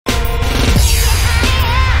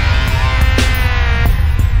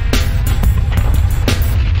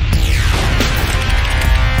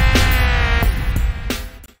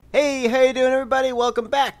Hey, how you doing, everybody? Welcome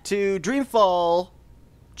back to Dreamfall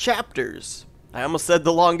Chapters. I almost said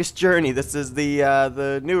the longest journey. This is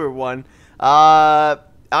the newer one. Out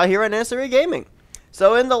here on SRE Gaming.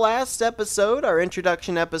 So in the last episode, our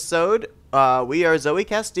introduction episode, we are Zoe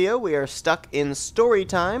Castillo. We are stuck in story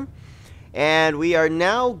time, and we are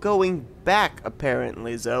now going back.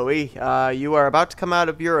 Apparently, Zoe, you are about to come out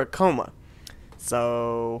of your coma.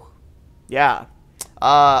 So, yeah.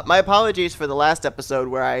 My apologies for the last episode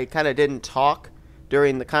where I kind of didn't talk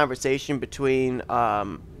during the conversation between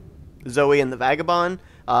Zoe and the vagabond.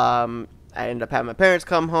 I ended up having my parents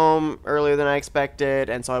come home earlier than I expected,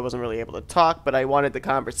 and so I wasn't really able to talk, but I wanted the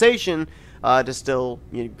conversation to still,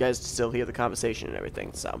 you guys to still hear the conversation and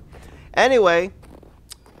everything. So, anyway,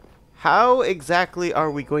 how exactly are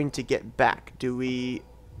we going to get back? Do we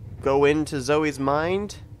go into Zoe's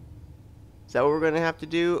mind? Is that what we're going to have to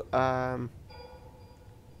do?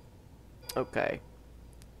 Okay.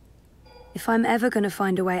 If I'm ever going to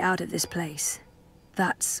find a way out of this place,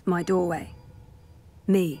 that's my doorway.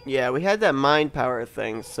 Me. Yeah, we had that mind power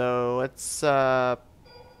thing, so let's, yeah,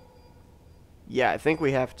 I think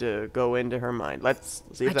we have to go into her mind. Let's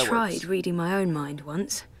see if that works. I tried reading my own mind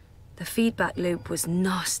once. The feedback loop was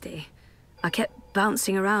nasty. I kept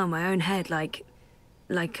bouncing around my own head like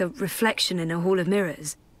a reflection in a hall of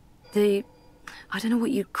mirrors. I don't know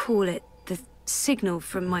what you'd call it, the signal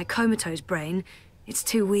from my comatose brain, it's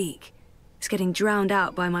too weak. It's getting drowned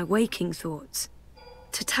out by my waking thoughts.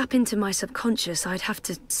 To tap into my subconscious, I'd have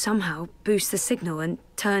to somehow boost the signal and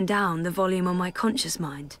turn down the volume on my conscious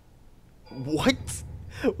mind. What?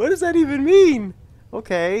 What does that even mean?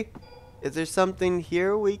 Okay. Is there something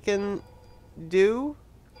here we can do?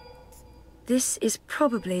 This is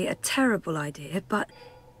probably a terrible idea, but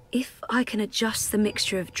if I can adjust the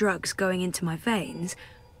mixture of drugs going into my veins,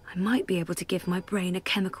 I might be able to give my brain a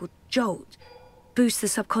chemical jolt, boost the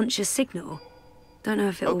subconscious signal. Don't know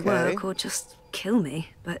if it'll work or just kill me,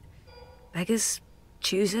 but beggars,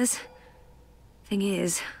 choosers. Thing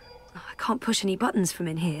is, I can't push any buttons from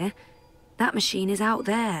in here. That machine is out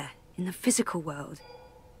there, in the physical world.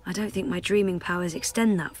 I don't think my dreaming powers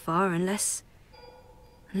extend that far unless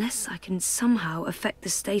I can somehow affect the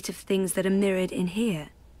state of things that are mirrored in here.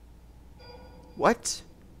 What?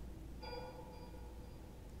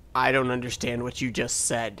 I don't understand what you just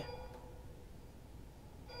said.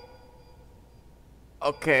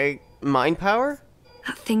 Okay, mind power?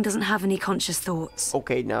 That thing doesn't have any conscious thoughts.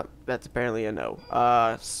 Okay, no, that's apparently a no.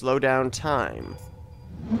 Slow down time.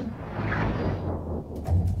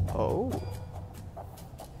 Oh.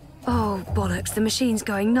 Oh, bollocks, the machine's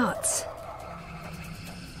going nuts.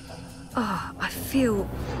 Oh, I feel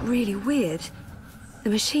really weird. The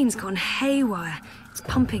machine's gone haywire. It's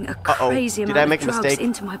pumping a crazy amount of drugs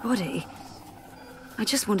into my body. I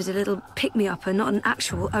just wanted a little pick-me-upper, not an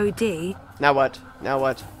actual OD. Now what? Now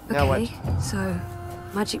what? Now what? So,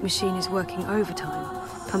 magic machine is working overtime,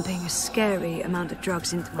 pumping a scary amount of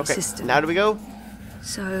drugs into my system. Now do we go?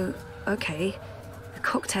 So, okay. The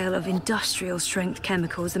cocktail of industrial-strength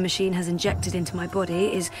chemicals the machine has injected into my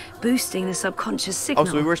body is boosting the subconscious signal. Oh,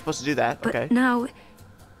 so we were supposed to do that. But now...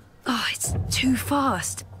 Oh, it's too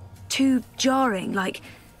fast. Too jarring, like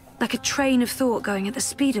a train of thought going at the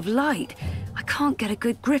speed of light. I can't get a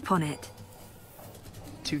good grip on it.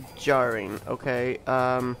 Too jarring, okay.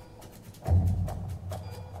 Can't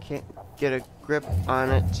get a grip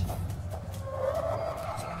on it.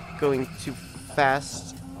 Going too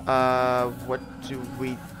fast. What do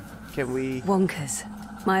we... Can we... Wonkers.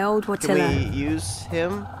 My old Watilla. Can we use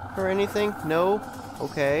him for anything? No?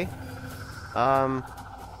 Okay.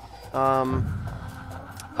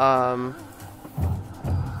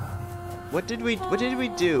 What did we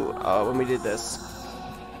do when we did this?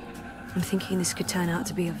 I'm thinking this could turn out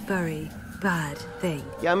to be a very bad thing.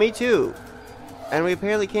 Yeah, me too. And we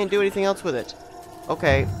apparently can't do anything else with it.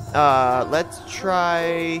 Okay, let's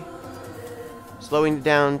try slowing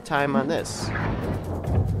down time on this.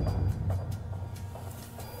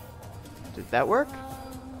 Did that work?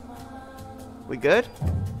 We good?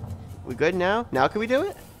 We good now? Now can we do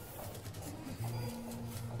it?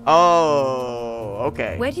 Oh,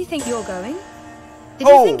 okay. Where do you think you're going? Did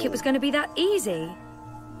you think it was going to be that easy?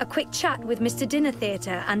 A quick chat with Mr. Dinner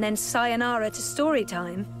Theatre and then sayonara to story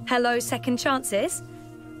time? Hello, second chances?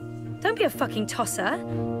 Don't be a fucking tosser.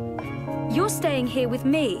 You're staying here with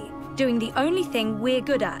me, doing the only thing we're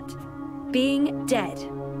good at. Being dead.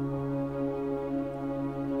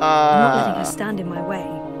 I'm not letting her stand in my way.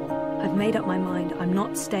 I've made up my mind I'm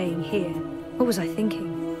not staying here. What was I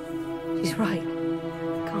thinking? She's right.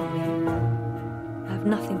 Can't be. I have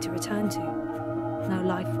nothing to return to. No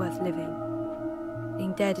life worth living.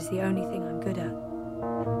 Being dead is the only thing I'm good at.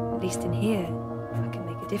 At least in here, I can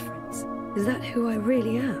make a difference. Is that who I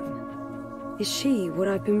really am? Is she what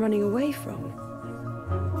I've been running away from?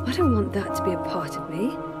 I don't want that to be a part of me.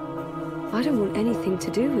 I don't want anything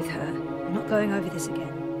to do with her. I'm not going over this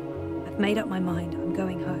again. I've made up my mind. I'm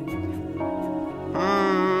going home.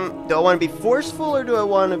 Do I want to be forceful or do I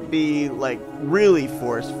want to be, like, really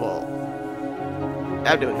forceful?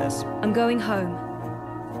 I'm doing this. I'm going home.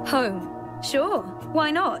 Home. Sure.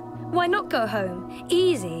 Why not? Why not go home?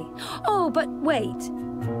 Easy. Oh, but wait.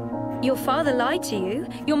 Your father lied to you.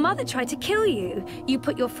 Your mother tried to kill you. You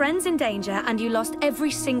put your friends in danger and you lost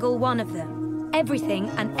every single one of them. Everything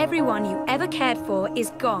and everyone you ever cared for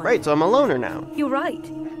is gone. Right, so I'm a loner now. You're right.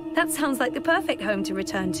 That sounds like the perfect home to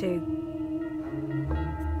return to.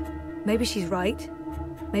 Maybe she's right.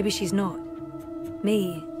 Maybe she's not.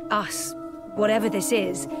 Me, us, whatever this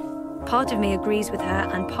is, part of me agrees with her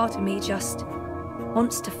and part of me just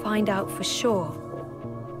wants to find out for sure.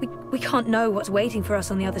 We can't know what's waiting for us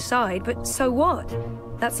on the other side, but so what?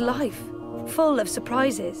 That's life, full of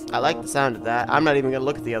surprises. I like the sound of that. I'm not even gonna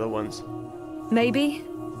look at the other ones. Maybe,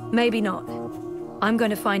 maybe not. I'm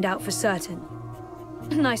going to find out for certain.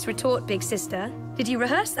 Nice retort, big sister. Did you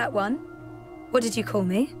rehearse that one? What did you call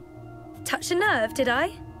me? Touch a nerve, did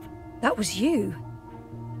I? That was you.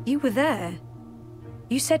 You were there.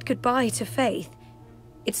 You said goodbye to Faith.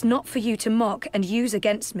 It's not for you to mock and use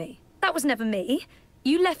against me. That was never me.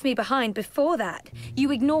 You left me behind before that.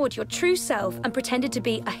 You ignored your true self and pretended to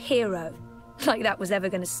be a hero. Like that was ever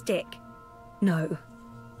going to stick. No,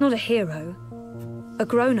 not a hero. A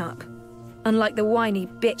grown-up. Unlike the whiny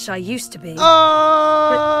bitch I used to be.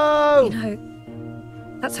 Oh! But, you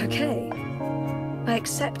know, that's okay. I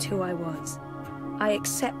accept who I was. I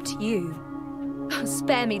accept you.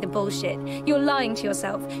 Spare me the bullshit. You're lying to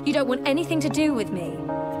yourself. You don't want anything to do with me.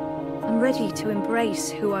 I'm ready to embrace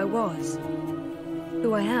who I was.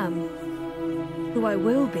 Who I am. Who I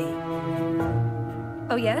will be.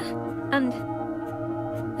 Oh yeah?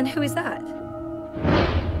 And who is that?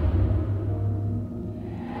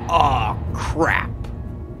 Aw, crap.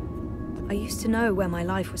 I used to know where my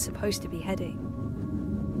life was supposed to be heading.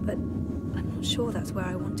 But I'm not sure that's where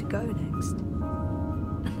I want to go next.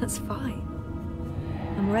 And that's fine.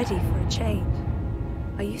 I'm ready for a change.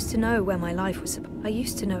 I used to know where my life was I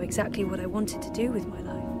used to know exactly what I wanted to do with my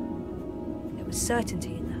life. There was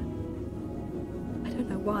certainty in that. I don't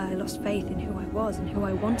know why I lost faith in who I was and who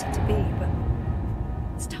I wanted to be, but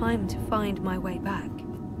it's time to find my way back.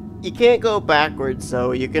 You can't go backwards,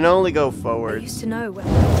 so you can only go forward. I used to know where...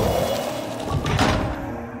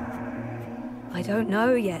 I don't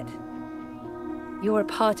know yet. You're a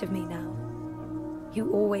part of me now.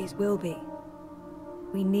 You always will be.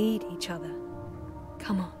 We need each other.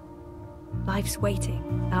 Come on. Life's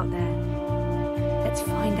waiting out there. Let's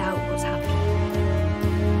find out what's happening.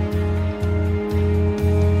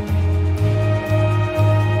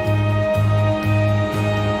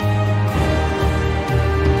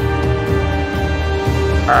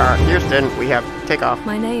 Houston, we have takeoff.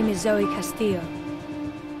 My name is Zoe Castillo.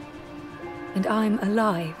 And I'm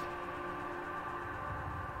alive.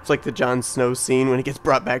 It's like the Jon Snow scene when he gets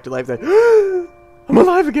brought back to life. Like, I'm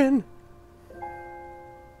alive again.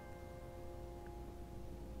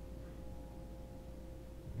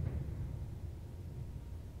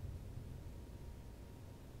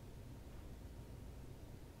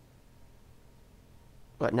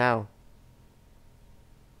 What now?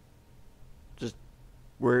 Just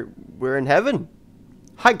we're in heaven.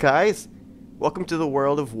 Hi guys. Welcome to the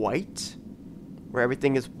world of white, where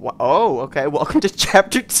everything is oh, okay. Welcome to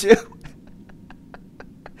chapter 2.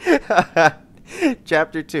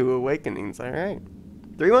 Chapter 2, Awakenings. All right.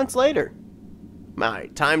 3 months later. My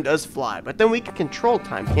time does fly, but then we can control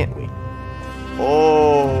time, can't we?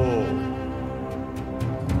 Oh.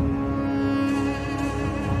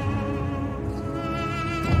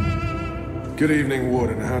 Good evening,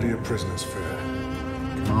 Warden. How do your prisoners fare?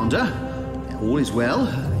 Commander, all is well.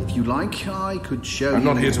 If you like, I could show you... I'm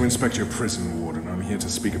not here to inspect your prison, Warden. I'm here to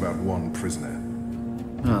speak about one prisoner.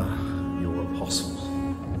 Ah, your apostle.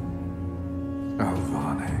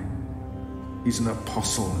 Alvane. He's an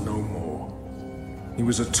apostle no more. He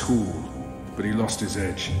was a tool, but he lost his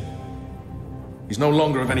edge. He's no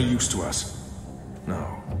longer of any use to us.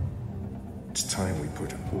 No. It's time we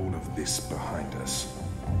put all of this behind us.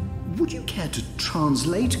 Would you care to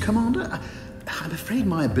translate, Commander? I'm afraid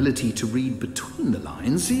my ability to read between the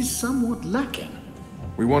lines is somewhat lacking.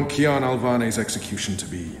 We want Kian Alvane's execution to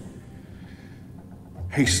be...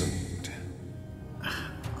 hastened.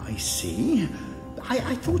 I see.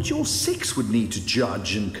 I thought your 6 would need to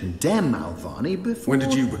judge and condemn Alvane before... When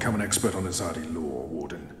did you become an expert on Azadi law,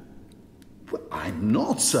 Warden? Well, I'm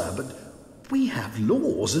not, sir, but we have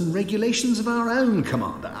laws and regulations of our own,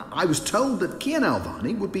 Commander. I was told that Kian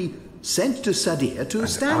Alvani would be sent to Sadir to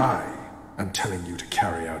establish... I am telling you to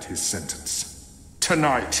carry out his sentence.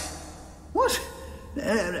 Tonight! What?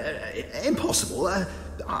 Impossible.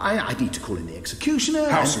 I need to call in the executioner.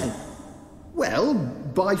 How soon? Well,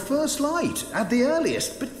 by first light, at the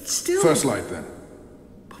earliest, but still... First light, then.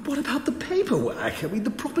 But what about the paperwork? I mean,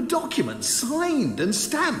 the proper documents, signed and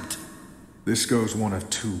stamped. This goes one of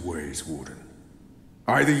two ways, Warden.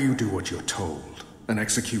 Either you do what you're told and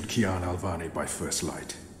execute Kian Alvani by first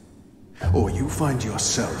light, or you find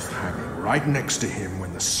yourself hanging right next to him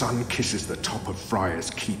when the sun kisses the top of Friar's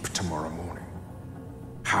Keep tomorrow morning.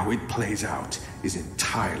 How it plays out is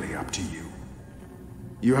entirely up to you.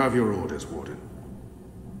 You have your orders, Warden.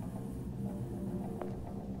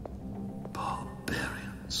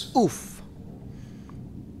 Barbarians. Oof.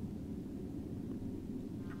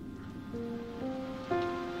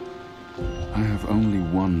 I have only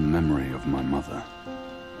one memory of my mother.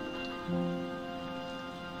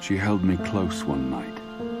 She held me close one night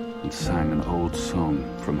and sang an old song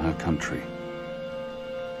from her country.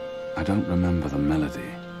 I don't remember the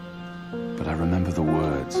melody, but I remember the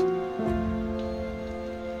words.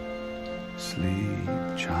 Sleep,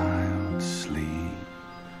 child, sleep.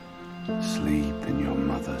 Sleep in your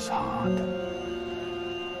mother's heart.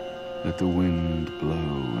 Let the wind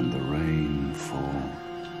blow and the rain fall.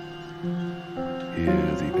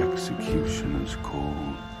 Hear the executioner's call.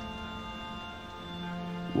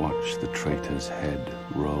 Watch the traitor's head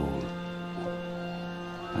roll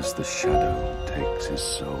as the shadow takes his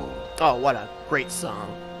soul. Oh, what a great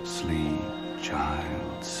song. Sleep,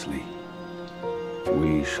 child, sleep.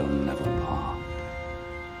 We shall never part,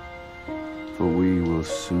 for we will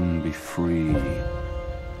soon be free,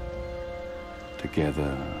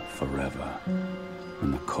 together forever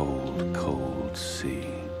in the cold, cold sea.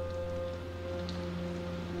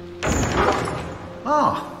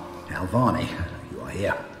 Ah, Alvani, you are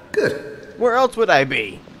here. Good. Where else would I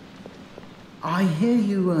be? I hear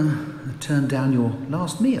you turned down your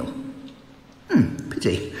last meal.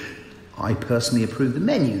 Pity. I personally approved the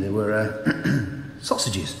menu. There were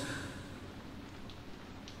sausages.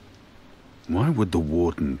 Why would the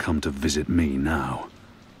warden come to visit me now?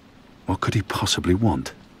 What could he possibly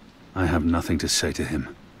want? I have nothing to say to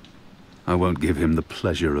him. I won't give him the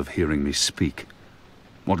pleasure of hearing me speak.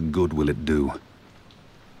 What good will it do?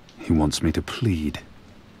 He wants me to plead.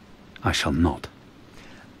 I shall not.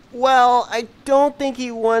 Well, I don't think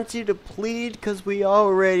he wants you to plead because we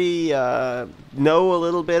already know a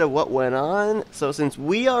little bit of what went on. So since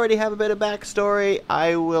we already have a bit of backstory,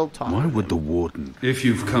 I will talk. Why would the warden? If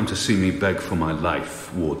you've come to see me beg for my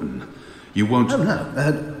life, warden, you won't... Oh,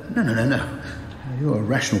 no. You're a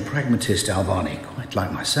rational pragmatist, Alvani, quite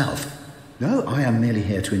like myself. No, I am merely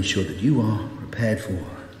here to ensure that you are prepared for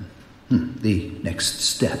the next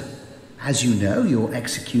step. As you know, your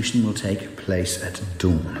execution will take place at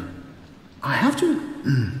dawn. I have to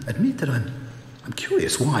admit that I'm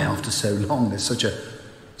curious why, after so long, there's such a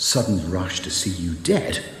sudden rush to see you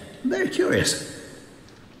dead. I'm very curious.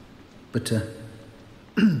 But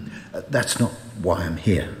that's not why I'm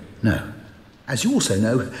here, no. As you also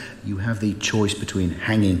know, you have the choice between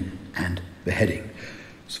hanging and beheading.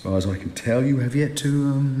 As far as I can tell, you have yet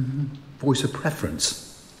to voice a preference.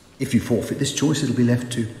 If you forfeit this choice, it'll be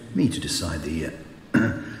left to me to decide the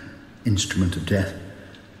instrument of death.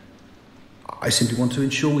 I simply want to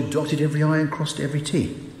ensure we've dotted every I and crossed every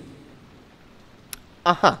T.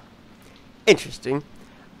 Uh-huh. Interesting.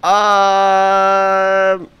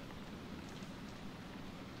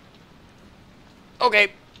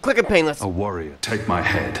 Okay, quick and painless. A warrior, take my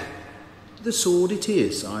head. The sword it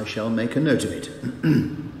is. I shall make a note of it.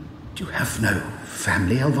 Do you have no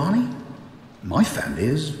family, Alvani? My family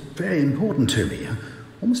is very important to me.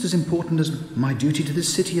 Almost as important as my duty to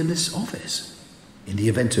this city and this office. In the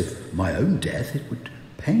event of my own death, it would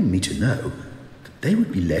pain me to know that they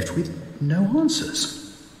would be left with no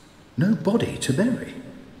answers. No body to bury.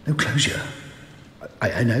 No closure.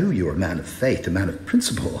 I know you're a man of faith, a man of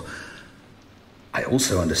principle. I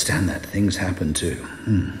also understand that things happen to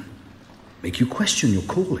make you question your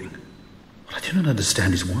calling. What I do not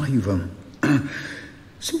understand is why you've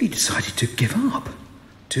simply decided to give up,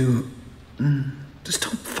 to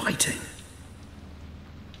stop fighting.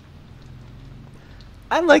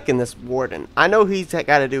 I'm liking this warden. I know he's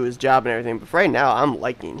got to do his job and everything, but right now I'm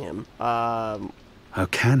liking him. How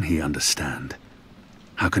can he understand?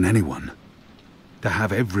 How can anyone? To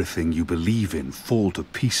have everything you believe in fall to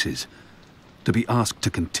pieces. To be asked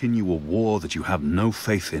to continue a war that you have no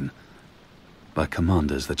faith in. by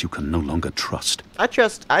commanders that you can no longer trust. I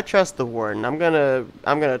trust the warden. I'm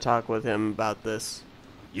gonna talk with him about this.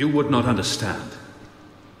 You would not understand.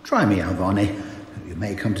 Try me, Alvani. You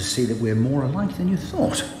may come to see that we're more alike than you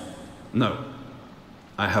thought. No.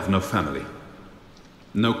 I have no family.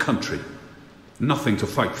 No country. Nothing to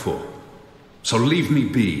fight for. So leave me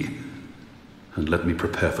be, and let me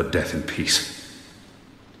prepare for death in peace.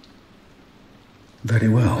 Very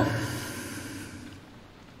well.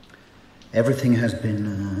 Everything has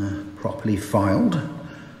been properly filed.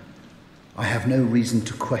 I have no reason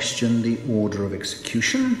to question the order of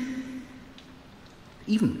execution.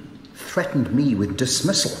 Even threatened me with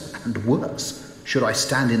dismissal, and worse, should I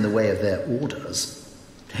stand in the way of their orders.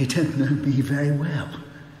 They don't know me very well.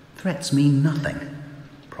 Threats mean nothing.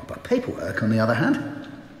 Proper paperwork, on the other hand.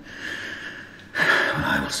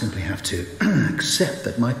 I will simply have to accept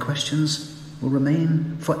that my questions will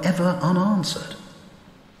remain forever unanswered.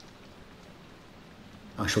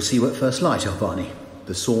 I shall see you at first light, Albani.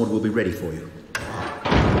 The sword will be ready for you.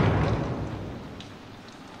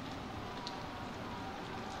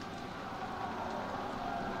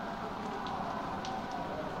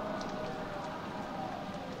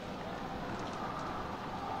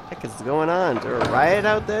 What is going on? Is there a riot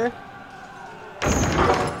out there?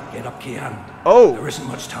 Get up, Kian. Oh! There isn't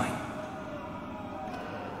much time.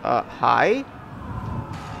 Hi?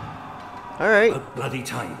 Alright. Bloody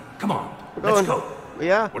time. Come on, We're let's going. go.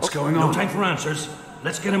 Yeah. What's okay. going No on? time for answers.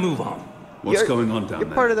 Let's get a move on. What's You're- going on down You're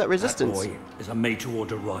there? part of that That resistance. boy is a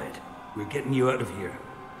made-to-order riot. We're getting you out of here.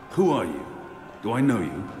 Who are you? Do I know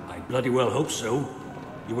you? I bloody well hope so.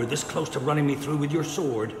 You were this close to running me through with your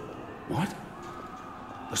sword. What?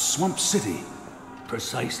 The Swamp City?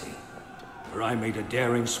 Precisely. Where I made a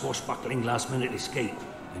daring, swashbuckling last-minute escape,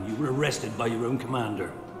 and you were arrested by your own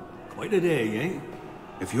commander. Quite a day, eh?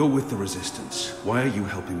 If you're with the Resistance, why are you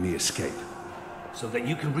helping me escape? So that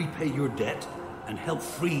you can repay your debt and help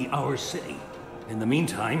free our city. In the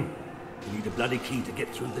meantime, you need a bloody key to get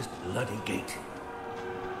through this bloody gate.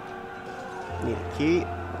 Need a key?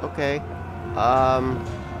 Okay. Oh,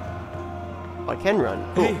 I can run.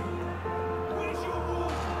 Cool. Hey!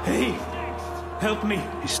 Hey! Help me!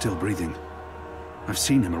 He's still breathing. I've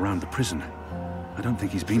seen him around the prison. I don't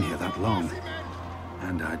think he's been here that long.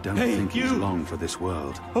 And I don't Hey, think he's you! long for this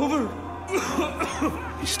world. Over!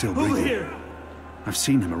 He's still Over breathing. here! I've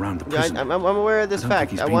seen him around the Yeah, prison. I'm aware of this I don't think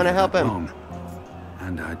fact. he's I been want to here help that him. long.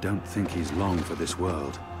 And I don't think he's long for this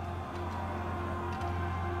world.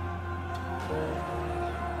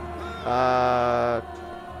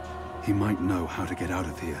 He might know how to get out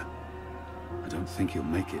of here. I don't think he'll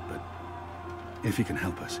make it, but if he can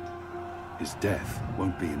help us, his death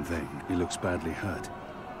won't be in vain. He looks badly hurt.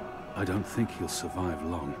 I don't think he'll survive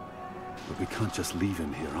long, but we can't just leave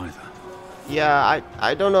him here either. Yeah,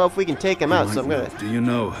 I don't know if we can take him out, You so I'm might gonna... know. Do you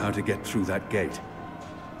know how to get through that gate?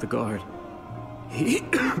 The guard. He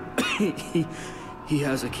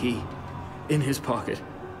has a key in his pocket.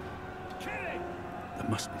 There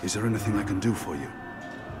must be. Is there anything I can do for you?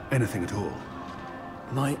 Anything at all?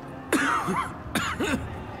 My...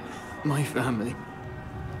 my family.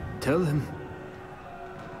 Tell them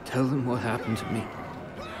what happened to me.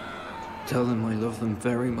 Tell them I love them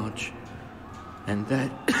very much. And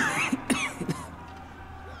that...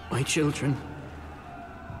 my children.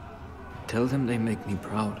 Tell them they make me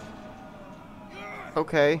proud.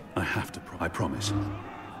 Okay. I have to, I promise.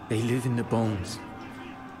 They live in the bones.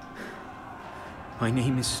 My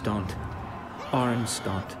name is Stunt. Arn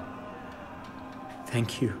Stunt.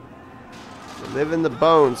 Thank you. We live in the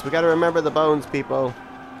bones. We gotta remember the bones, people.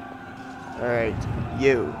 Alright,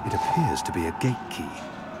 you. It appears to be a gate key.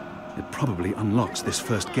 It probably unlocks this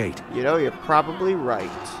first gate. You know, you're probably right.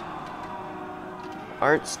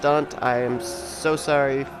 Aren't Stunt, I am so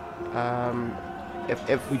sorry.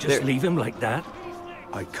 If We just leave him like that?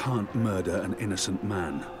 I can't murder an innocent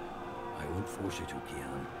man. I won't force you to,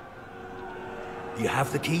 Kian. You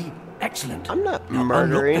have the key? Excellent. I'm not Now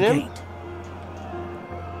murdering unlock the him. gate.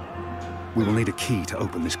 We will need a key to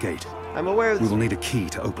open this gate. I'm aware of We this. will need a key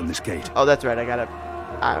to open this gate. Oh, that's right,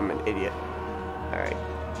 I'm an idiot. Alright,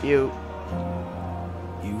 you.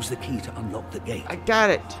 Use the key to unlock the gate. I got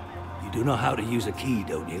it. You do know how to use a key,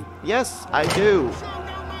 don't you? Yes, I do.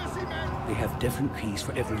 They have different keys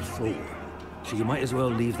for every floor, so you might as well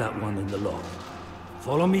leave that one in the lock.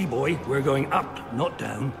 Follow me, boy. We're going up, not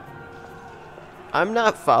down. I'm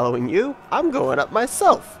not following you. I'm going up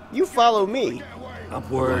myself. You follow me.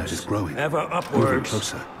 Upwards. is growing. Ever Moving upwards.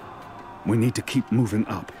 closer. We need to keep moving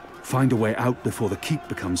up. Find a way out before the keep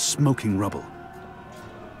becomes smoking rubble.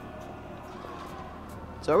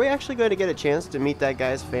 So are we actually going to get a chance to meet that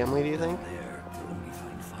guy's family, do you think? There, you'll only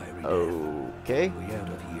find fiery death. Okay. The way out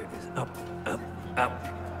of here is up, up, up.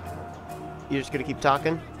 You're just gonna keep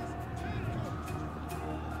talking?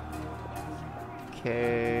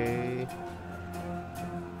 Okay.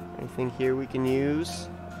 Anything here we can use?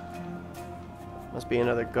 Must be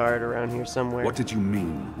another guard around here somewhere. What did you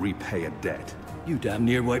mean, repay a debt? You damn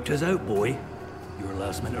near wiped us out, boy. Your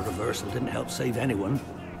last-minute reversal didn't help save anyone,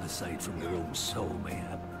 aside from your own soul,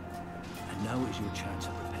 mayhap. And now is your chance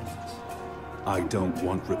of repentance. I don't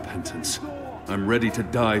want repentance. I'm ready to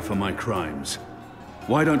die for my crimes.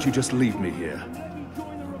 Why don't you just leave me here? You may be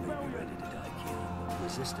ready to die, Keelan, but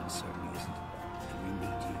resistance certainly isn't. And we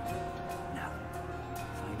need you. Now,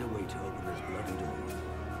 find a way to open this bloody door.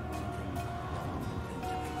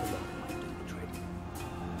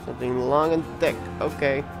 Something long and thick.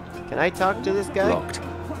 Okay. Can I talk to this guy? Locked.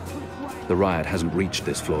 The riot hasn't reached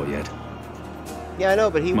this floor yet. Yeah, I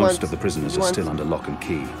know, but he wants... Most of the prisoners are still under lock and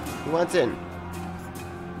key. He wants in.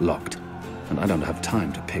 Locked. And I don't have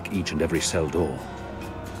time to pick each and every cell door.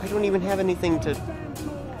 I don't even have anything to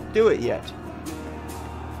do it yet.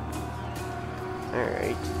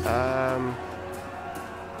 Alright,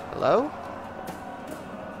 hello?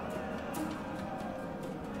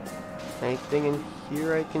 Anything in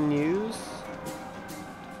here I can use?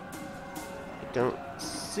 I don't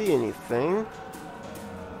see anything.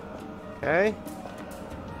 Okay.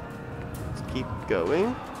 Let's keep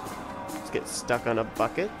going. Let's get stuck on a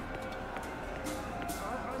bucket.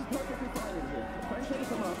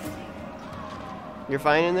 You're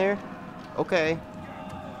fine in there? Okay.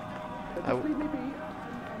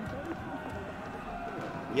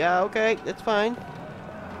 Yeah, okay, that's fine.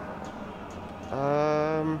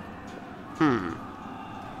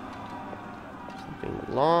 Something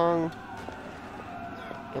long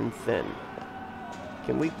and thin.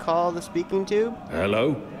 Can we call the speaking tube?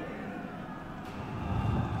 Hello?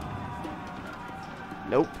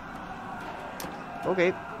 Nope.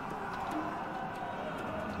 Okay.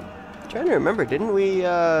 Trying to remember, didn't we,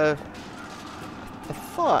 I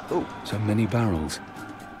thought... Oh. So many barrels.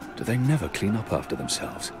 Do they never clean up after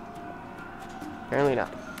themselves? Apparently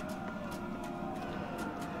not.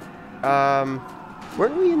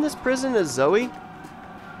 Weren't we in this prison as Zoe?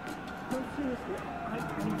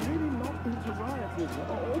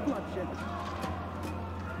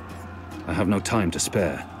 I have no time to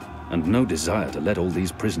spare, and no desire to let all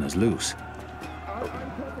these prisoners loose.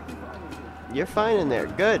 You're fine in there.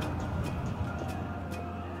 Good.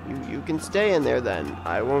 You can stay in there then.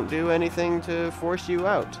 I won't do anything to force you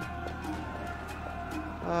out.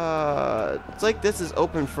 It's like this is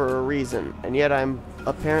open for a reason, and yet I'm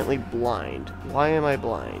apparently blind. Why am I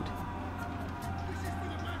blind?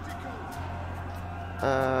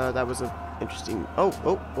 That was a interesting...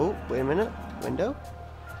 Oh, wait a minute. Window?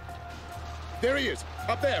 There he is,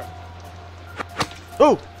 up there.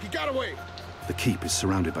 Oh! He got away. The keep is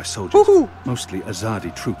surrounded by soldiers. Woohoo! Mostly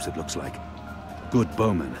Azadi troops, it looks like. Good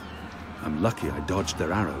bowmen. I'm lucky I dodged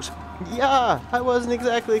their arrows. Yeah, I wasn't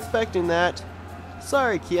exactly expecting that.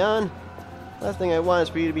 Sorry, Kian. Last thing I want is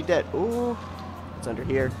for you to be dead. Ooh, it's under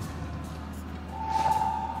here.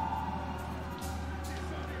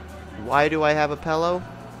 Why do I have a pillow?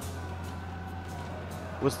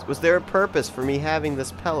 Was there a purpose for me having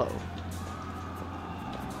this pillow?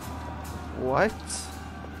 What?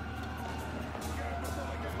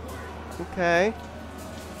 Okay.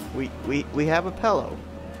 We have a pillow.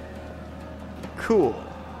 Cool.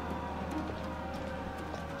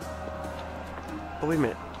 Oh, wait a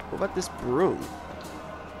minute. What about this broom? Will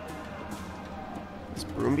this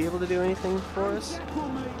broom be able to do anything for us?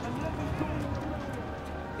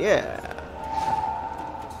 Yeah.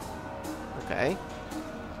 Okay.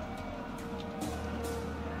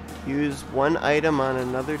 Use one item on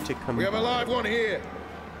another to combine. We have a live one here.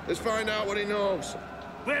 Let's find out what he knows.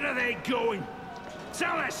 Where are they going?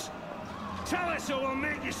 Tell us! Tell us or we'll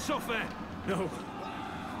make you suffer! No.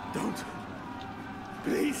 Don't.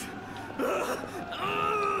 Please. They're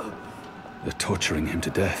torturing him to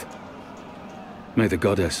death. May the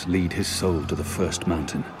goddess lead his soul to the first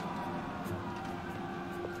mountain.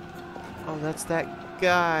 Oh, that's that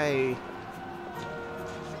guy.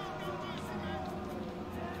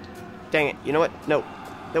 Dang it. You know what? Nope.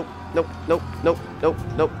 Nope. Nope. Nope. Nope. Nope.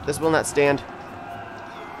 Nope. This will not stand.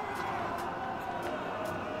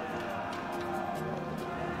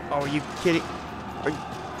 Oh, are you kidding? Are you...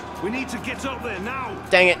 We need to get up there now!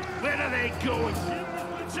 Dang it. Where are they going?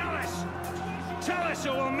 Tell us! Tell us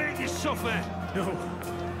or we'll make you suffer! No.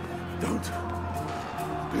 Don't.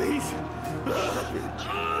 Please.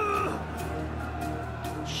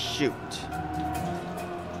 Shoot.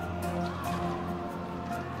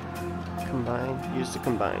 Combine. Use to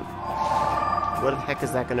combine. What the heck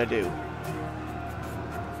is that gonna do?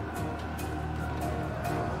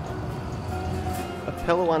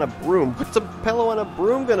 pillow on a broom. What's a pillow on a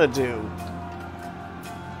broom gonna do?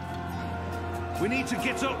 We need to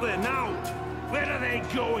get up there now. Where are they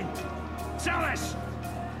going? Tell us!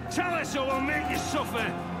 Tell us or we'll make you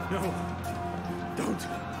suffer! No. Don't.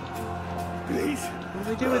 Please. What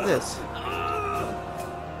do I do with this?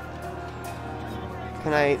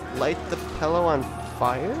 Can I light the pillow on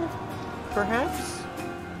fire? Perhaps?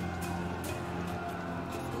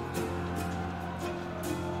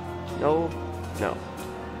 No. No.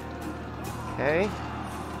 Okay.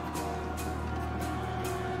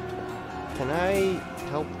 Can I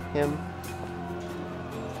help him?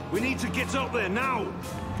 We need to get up there now!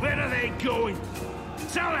 Where are they going?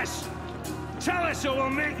 Tell us! Tell us or we'll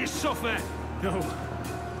make you suffer! No.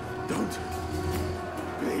 Don't.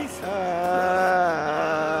 Please. I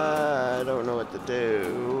don't know what to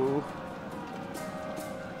do.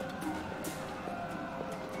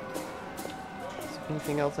 Is there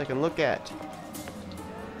anything else I can look at?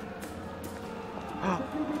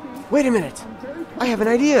 Wait a minute! I have an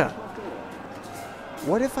idea!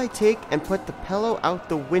 What if I take and put the pillow out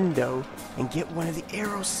the window and get one of the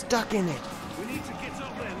arrows stuck in it? We need to get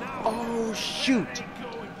up there now! Oh, shoot! Where are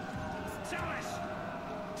they going? Tell us!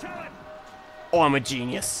 Tell it! Oh, I'm a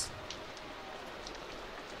genius.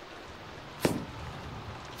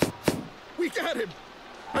 We got him.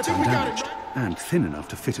 I It's think we got him. undamaged and thin enough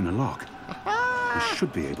to fit in a lock. We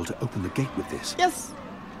should be able to open the gate with this. Yes!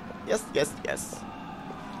 Yes, yes, yes.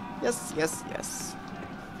 Yes, yes, yes.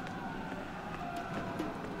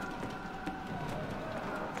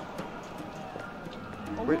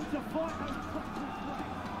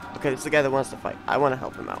 Okay, it's the guy that wants to fight. I want to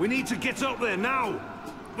help him out. We need to get up there now!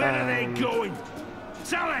 Where are they going?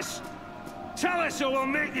 Tell us! Tell us or we'll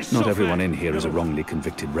make you suffer! Not everyone in here is a wrongly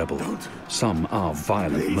convicted rebel. Some are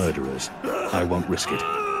violent murderers. I won't risk it.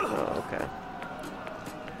 Oh, okay.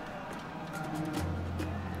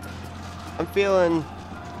 I'm feeling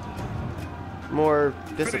more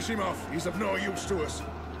Finish him off. He's of no use to us.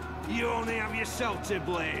 You only have yourself to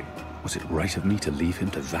blame. Was it right of me to leave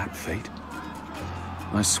him to that fate?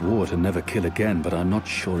 I swore to never kill again, but I'm not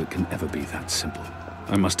sure it can ever be that simple.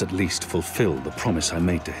 I must at least fulfill the promise I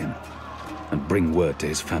made to him, and bring word to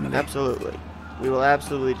his family. Absolutely. We will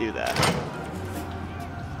absolutely do that.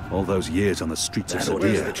 All those years on the streets of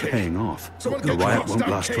Sadir are paying off. Someone The get riot Clark's won't damn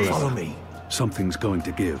last cage. forever. Follow me. Something's going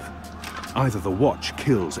to give. Either the Watch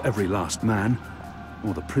kills every last man,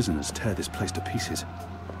 or the prisoners tear this place to pieces.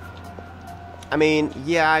 I mean,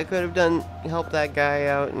 yeah, I could have helped that guy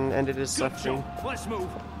out and ended his Good suffering. job. Let's move.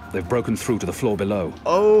 They've broken through to the floor below.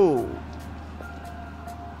 Oh.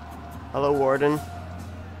 Hello, Warden.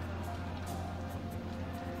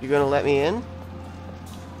 You gonna let me in?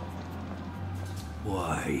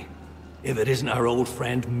 Why, if it isn't our old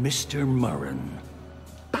friend, Mr. Murren.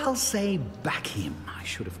 Balsay, back him. I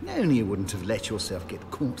should have known you wouldn't have let yourself get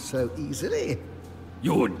caught so easily.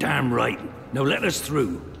 You're damn right. Now let us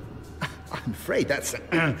through. I'm afraid that's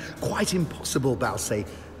quite impossible, Balsay.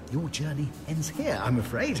 Your journey ends here, I'm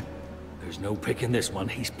afraid. There's no picking this one.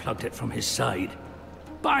 He's plugged it from his side.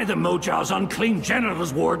 By the Mojal's unclean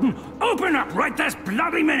genitals, Warden! Open up right this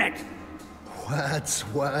bloody minute! Words,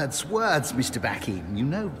 words, words, Mr. Bakim. You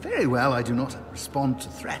know very well I do not respond to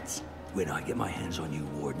threats. When I get my hands on you,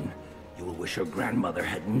 Warden, you will wish your grandmother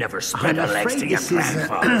had never spread I'm her legs afraid to your this is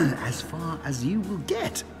grandfather. as far as you will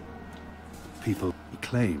get. People he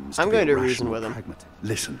claims I'm be going to rational reason with him. pragmatist.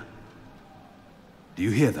 Listen. Do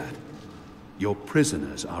you hear that? Your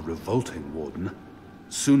prisoners are revolting, Warden.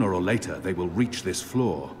 Sooner or later, they will reach this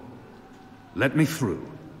floor. Let me through,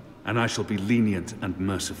 and I shall be lenient and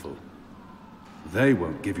merciful. They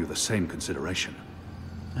won't give you the same consideration.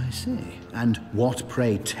 I see. And what,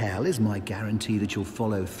 pray tell, is my guarantee that you'll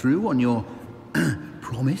follow through on your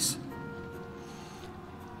promise?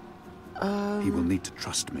 He will need to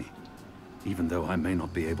trust me, even though I may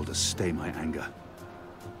not be able to stay my anger.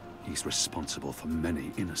 He's responsible for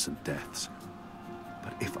many innocent deaths.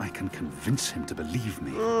 But if I can convince him to believe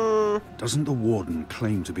me, doesn't the Warden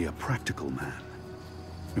claim to be a practical man?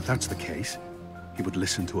 If that's the case, he would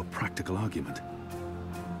listen to a practical argument.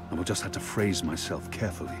 I will just have to phrase myself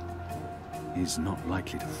carefully. He's not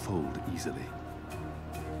likely to fold easily.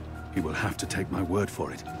 He will have to take my word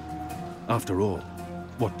for it. After all,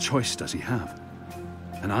 what choice does he have?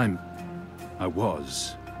 And I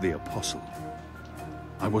was the Apostle.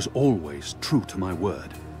 I was always true to my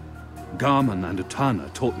word. Garman and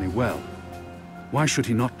Utana taught me well. Why should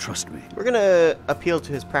he not trust me? We're gonna appeal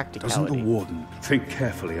to his practicality. Doesn't the Warden think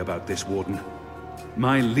carefully about this, Warden?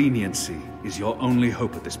 My leniency is your only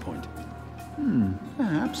hope at this point.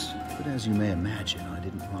 Perhaps. But as you may imagine, I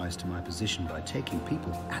didn't rise to my position by taking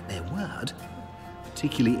people at their word.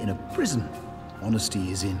 particularly in a prison. Honesty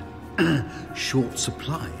is in short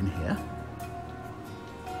supply in here.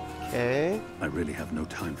 Okay. I really have no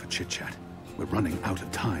time for chit-chat. We're running out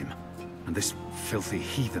of time. And this filthy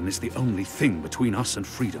heathen is the only thing between us and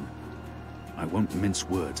freedom. I won't mince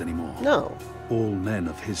words anymore. No. All men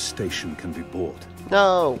of his station can be bought.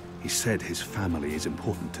 No. He said his family is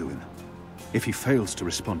important to him. If he fails to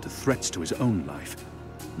respond to threats to his own life,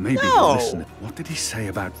 maybe he'll listen. What did he say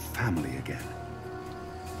about family again?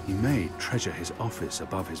 He may treasure his office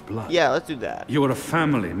above his blood. Yeah, let's do that. You are a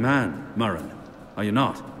family man, Murren, are you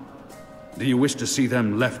not? Do you wish to see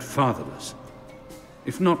them left fatherless?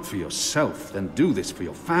 If not for yourself, then do this for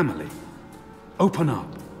your family. Open up.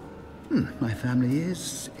 My family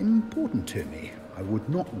is important to me. I would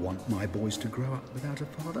not want my boys to grow up without a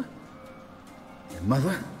father. Their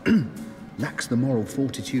mother lacks the moral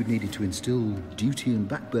fortitude needed to instill duty and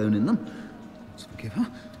backbone in them. Let's forgive her.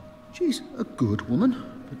 She's a good woman,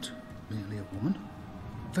 but merely a woman.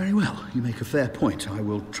 Very well, you make a fair point. I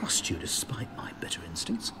will trust you despite my better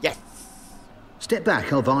instincts. Yes. Step back,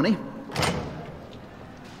 Alvani.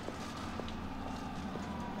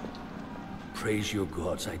 Praise your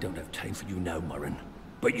gods, I don't have time for you now, Murren.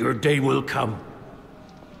 But your day will come.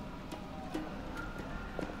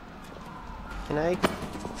 Can I?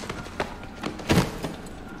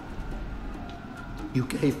 You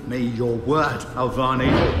gave me your word, Alvani.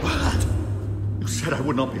 Your word. You said I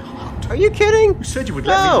would not be harmed. Are you kidding? You said you would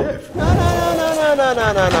let me live.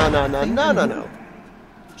 No.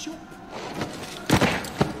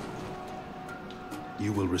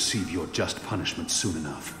 You will receive your just punishment soon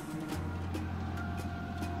enough.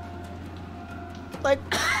 Like,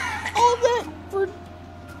 all that for...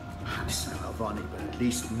 So, Alvani, but at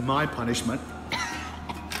least my punishment...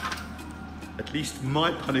 At least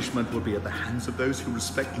my punishment will be at the hands of those who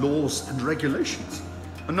respect laws and regulations.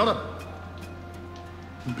 And not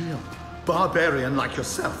be a barbarian like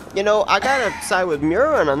yourself. You know, I gotta side with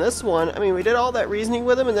Murin on this one. I mean, we did all that reasoning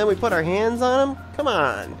with him and then we put our hands on him? Come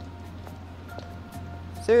on.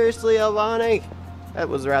 Seriously, Alvani? That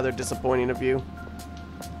was rather disappointing of you.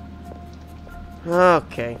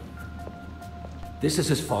 Okay. This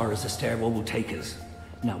is as far as the stairwell will take us.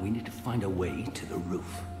 Now we need to find a way to the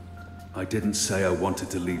roof. I didn't say I wanted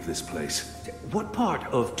to leave this place. What part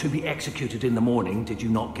of to be executed in the morning did you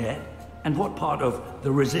not get? And what part of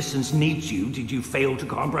the resistance needs you did you fail to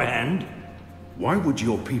comprehend? Why would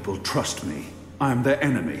your people trust me? I am their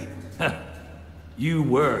enemy. You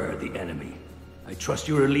were the enemy. I trust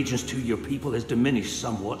your allegiance to your people has diminished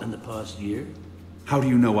somewhat in the past year. How do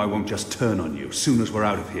you know I won't just turn on you soon as we're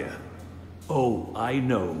out of here? Oh, I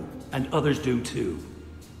know. And others do too.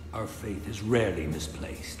 Our faith is rarely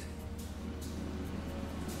misplaced.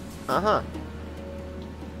 Uh-huh.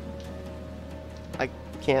 I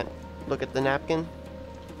can't look at the napkin?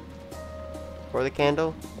 Or the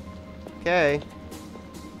candle? Okay.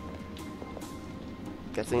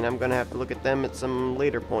 Guessing I'm gonna have to look at them at some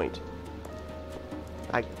later point.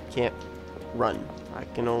 I can't run. I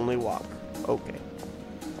can only walk. Okay.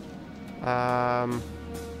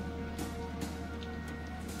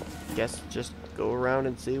 Guess just go around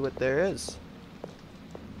and see what there is.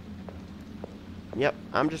 Yep,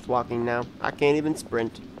 I'm just walking now. I can't even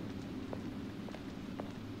sprint.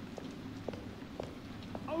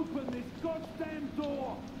 Open this goddamn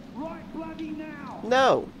door! Right bloody now!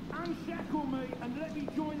 No! Unshackle me and let me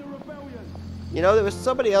join the rebellion! You know, there was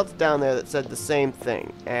somebody else down there that said the same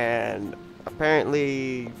thing, and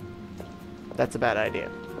apparently that's a bad idea.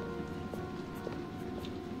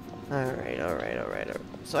 Alright.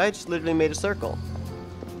 So I just literally made a circle.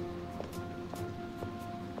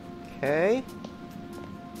 Okay.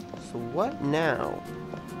 So what now?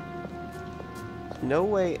 No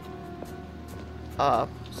way up,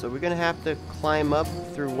 so we're gonna have to climb up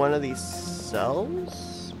through one of these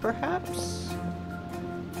cells, perhaps?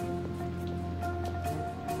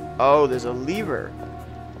 Oh, there's a lever.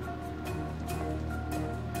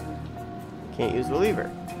 Can't use the lever.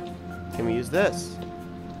 Can we use this?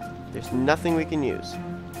 There's nothing we can use.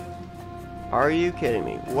 Are you kidding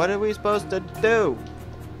me? What are we supposed to do?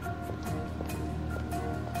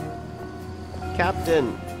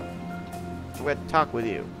 Captain, I'm going to talk with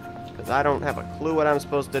you, because I don't have a clue what I'm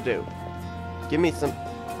supposed to do. Give me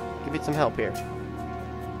some help here.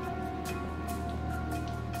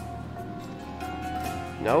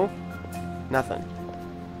 No? Nothing.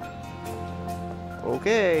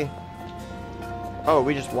 Okay. Oh, are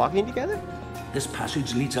we just walking together? This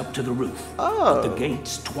passage leads up to the roof. Oh. But the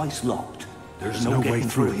gate's twice locked. There's no way getting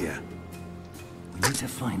through here. We need to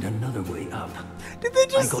find another way up. Did they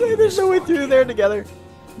just I got say you there's this no way far, through kid. there together?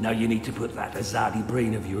 Now you need to put that Azadi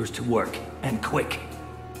brain of yours to work, and quick.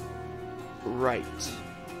 Right.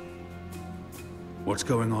 What's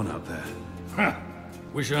going on out there? Huh.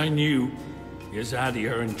 Wish I knew. Yazadi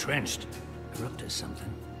are entrenched. They're up to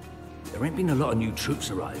something. There ain't been a lot of new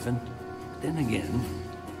troops arriving. But then again,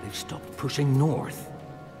 they've stopped pushing north.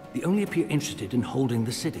 They only appear interested in holding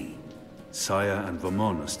the city. Saya and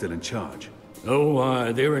Vermont are still in charge.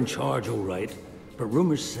 Oh, they're in charge, all right. But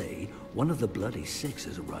rumors say one of the Bloody Six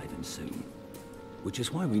is arriving soon. Which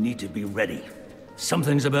is why we need to be ready.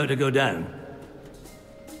 Something's about to go down.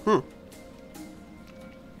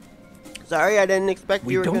 Sorry, I didn't expect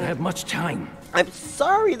We you were don't gonna... have much time. I'm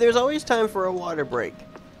sorry, there's always time for a water break.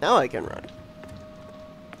 Now I can run.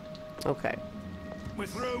 Okay. We're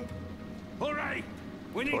through. All right.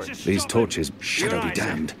 We need to stop These him. torches, shadow Your be eyes,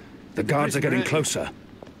 damned. The guards are getting closer.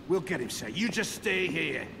 We'll get him, sir. You just stay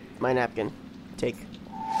here. My napkin. Take.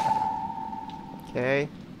 Okay.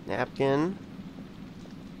 Napkin.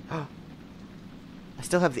 I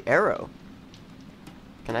still have the arrow.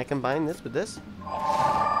 Can I combine this with this?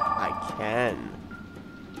 I can.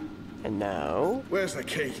 And now... Where's the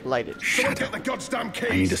key? Light it. Someone get the goddamn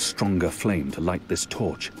keys! I need a stronger flame to light this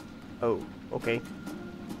torch. Oh, okay.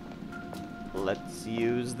 Let's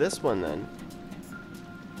use this one then.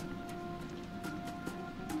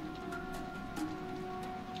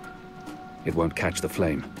 It won't catch the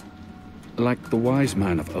flame. Like the wise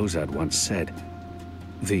man of Ozad once said,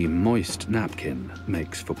 the moist napkin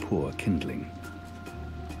makes for poor kindling.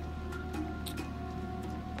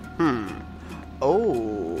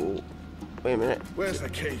 Oh. Wait a minute. Where's the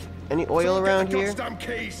key? Any oil Someone around get the here? goddamn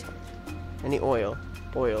keys! Any oil?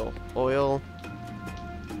 Oil. Oil.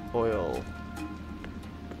 Oil.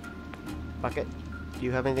 Bucket? Do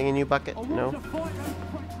you have anything in you, bucket? No?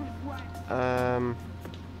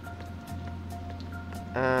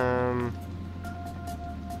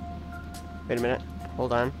 Wait a minute.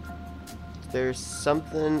 Hold on. There's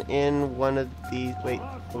something in one of these... Wait,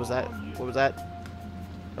 what was that? What was that?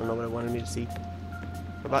 I don't know what it wanted me to see.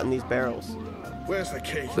 What about in these barrels? Where's the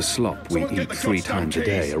key? The slop we Someone get eat the 3 goddamn times a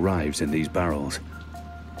day keys! arrives in these barrels.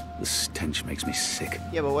 The stench makes me sick.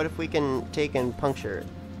 Yeah, but what if we can take and puncture it?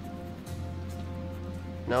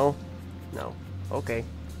 No? No. Okay.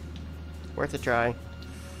 Worth a try.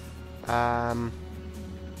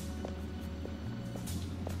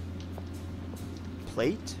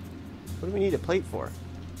 Plate? What do we need a plate for?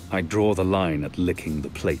 I draw the line at licking the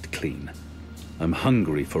plate clean. I'm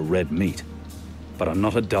hungry for red meat, but I'm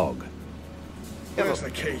not a dog. Yeah, Where's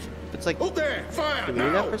but the key? it's like... Up there! Fire! Do we need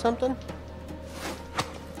that now! for something?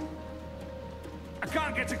 I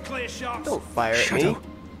can't get a clear shot. Don't fire at me. Shadow!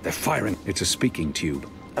 They're firing. It's a speaking tube.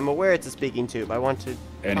 I'm aware it's a speaking tube. I want to...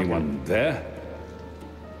 Anyone there?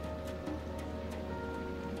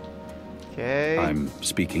 Okay. I'm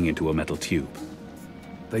speaking into a metal tube.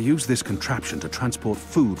 They use this contraption to transport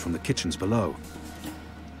food from the kitchens below.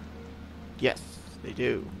 Yes, they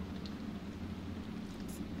do.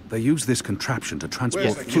 They use this contraption to transport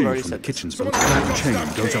Where's the key? food Already from the said kitchens this. below. Someone That get the chain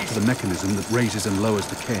goddamn goes up keys! to the mechanism that raises and lowers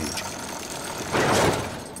the cage.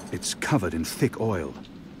 It's covered in thick oil.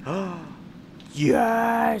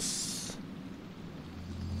 Yes!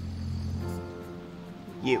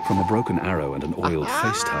 You. From a broken arrow and an oiled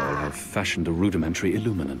face towel, I've fashioned a rudimentary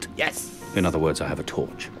illuminant. Yes! In other words, I have a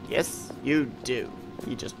torch. Yes, you do.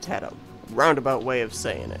 You just had a roundabout way of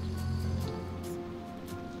saying it.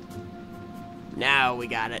 Now we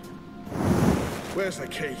got it. Where's the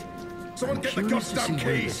key? Someone get the Curious to see goddamn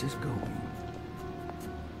where keys! this is going.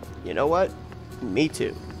 You know what? Me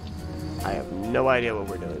too. I have no idea what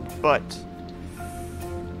we're doing, but...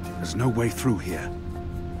 There's no way through here.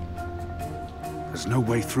 There's no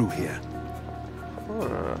way through here.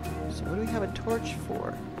 So what do we have a torch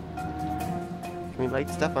for? Can we light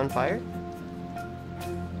stuff on fire?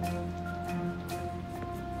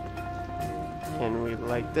 Can we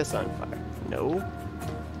light this on fire? No.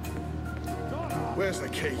 Where's the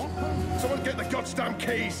key? Someone get the goddamn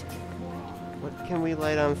keys! What can we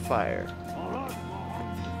light on fire?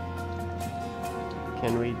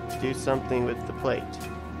 Can we do something with the plate?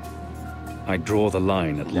 I draw the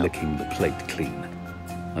line at No. licking the plate clean.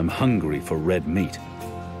 I'm hungry for red meat,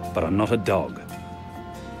 but I'm not a dog.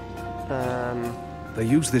 They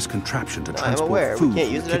use this contraption to I'm transport aware. We food can't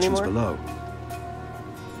from use the it kitchens anymore? below.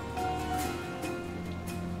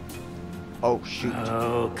 Oh, shoot.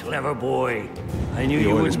 Oh, clever boy. I knew The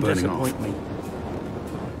you oil is wouldn't burning off. disappoint me.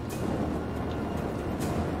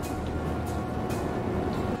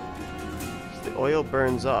 The oil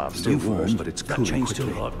burns off. Still You warm, first. but it's That cooling chain's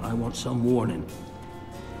quickly. still hot. I want some warning.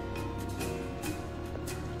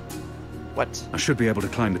 What? I should be able to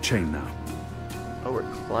climb the chain now. Oh, we're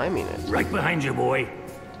climbing it. Right behind you, boy.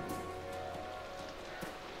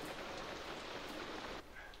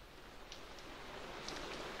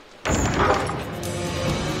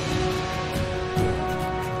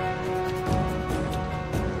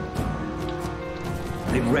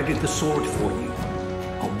 provided the sword for you.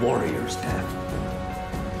 A warrior's death.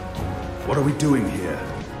 What are we doing here?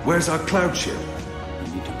 Where's our cloud ship?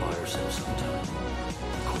 We need to buy ourselves some time.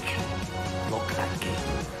 Quick, lock that gate.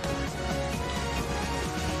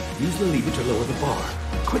 Use the lever to lower the bar.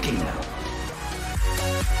 Quickly now.